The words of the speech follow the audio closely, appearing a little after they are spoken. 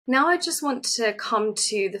Now I just want to come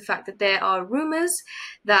to the fact that there are rumors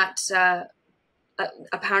that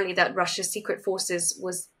apparently that Russia's secret forces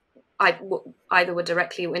either were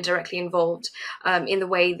directly or indirectly involved in the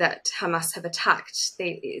way that Hamas have attacked.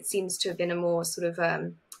 It seems to have been a more sort of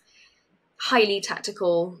highly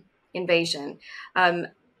tactical invasion, and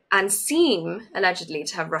seem allegedly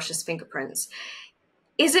to have Russia's fingerprints.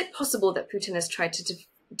 Is it possible that Putin has tried to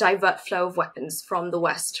divert flow of weapons from the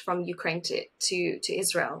West, from Ukraine to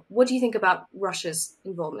Israel? What do you think about Russia's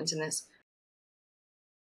involvement in this?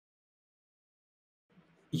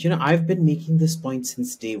 I've been making this point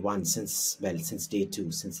since day one, since day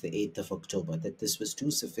two, since the 8th of October, that this was too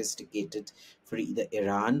sophisticated for either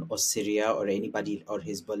Iran or Syria or anybody or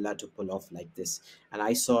Hezbollah to pull off like this. And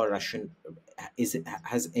I saw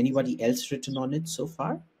has anybody else written on it so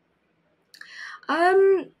far?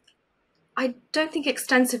 I don't think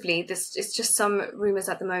extensively. This is just some rumors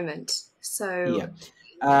at the moment. So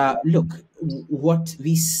yeah. Look, what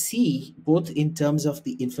we see both in terms of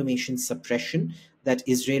the information suppression that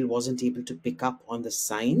Israel wasn't able to pick up on the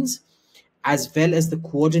signs, as well as the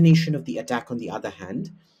coordination of the attack on the other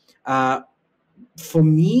hand, for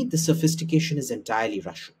me, the sophistication is entirely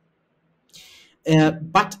Russian.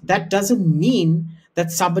 But that doesn't mean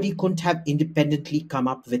that somebody couldn't have independently come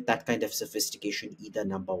up with that kind of sophistication either,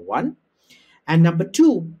 number one. And number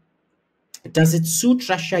two, does it suit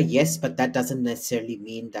Russia? Yes, but that doesn't necessarily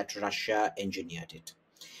mean that Russia engineered it.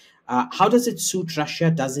 How does it suit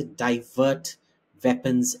Russia? Does it divert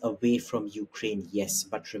weapons away from Ukraine? Yes,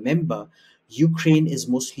 but remember, Ukraine is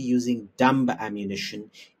mostly using dumb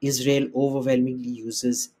ammunition. Israel overwhelmingly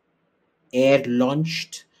uses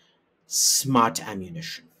air-launched smart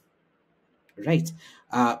ammunition, right?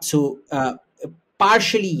 So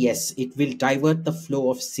partially, yes, it will divert the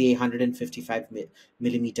flow of, say, 155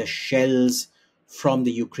 millimeter shells from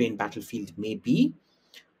the Ukraine battlefield, maybe.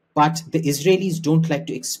 But the Israelis don't like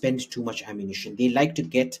to expend too much ammunition. They like to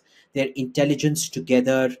get their intelligence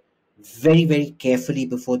together very, very carefully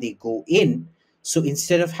before they go in. So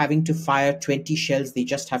instead of having to fire 20 shells, they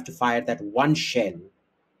just have to fire that one shell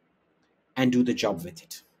and do the job with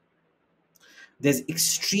it. There's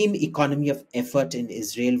extreme economy of effort in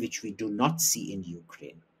Israel, which we do not see in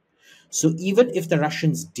Ukraine. So even if the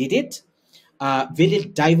Russians did it, will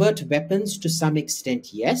it divert weapons to some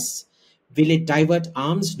extent? Yes. Will it divert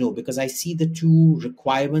arms? No, because I see the two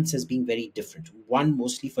requirements as being very different. One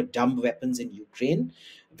mostly for dumb weapons in Ukraine,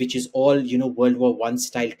 which is all, World War I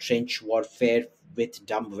style trench warfare with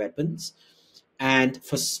dumb weapons, and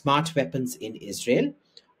for smart weapons in Israel.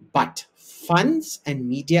 But funds and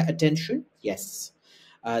media attention, yes.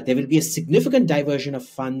 There will be a significant diversion of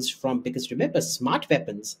funds because remember, smart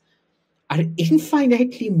weapons are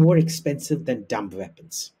infinitely more expensive than dumb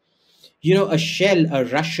weapons. A shell, a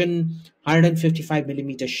Russian 155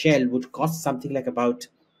 millimeter shell would cost something like about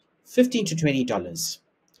 $15 to $20.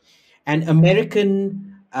 An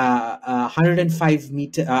American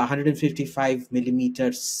 155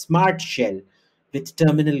 millimeter smart shell with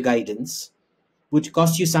terminal guidance would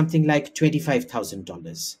cost you something like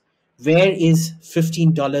 $25,000. Where is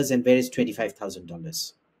 $15 and where is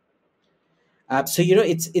 $25,000? So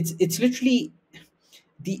it's literally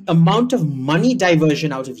the amount of money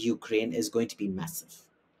diversion out of Ukraine is going to be massive.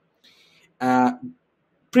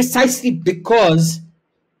 Precisely because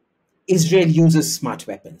Israel uses smart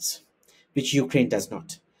weapons, which Ukraine does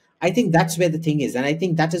not. I think that's where the thing is. And I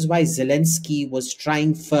think that is why Zelensky was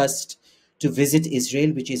trying first to visit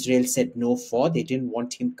Israel, which Israel said no for. They didn't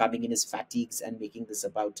want him coming in his fatigues and making this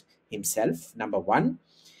about himself, number one.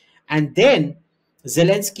 And then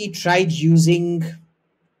Zelensky tried using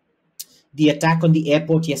the attack on the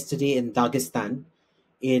airport yesterday in Dagestan,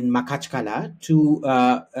 in Makhachkala, to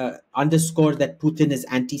underscore that Putin is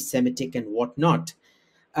anti-Semitic and whatnot.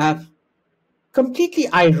 Completely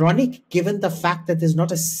ironic, given the fact that there's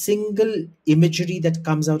not a single imagery that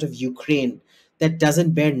comes out of Ukraine that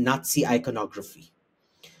doesn't bear Nazi iconography.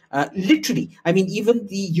 Literally, I mean, even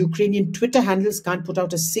the Ukrainian Twitter handles can't put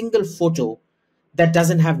out a single photo that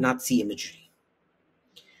doesn't have Nazi imagery.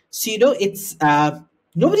 So, it's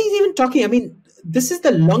nobody's even talking. I mean, this is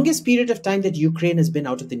the longest period of time that Ukraine has been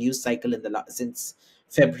out of the news cycle since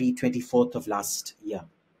February 24th of last year.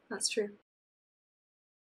 That's true.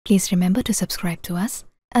 Please remember to subscribe to us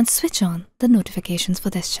and switch on the notifications for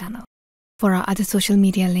this channel. For our other social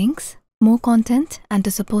media links, more content, and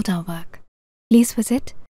to support our work, please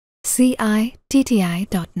visit citti.net.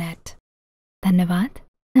 Dhanyavad.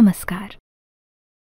 Namaskar.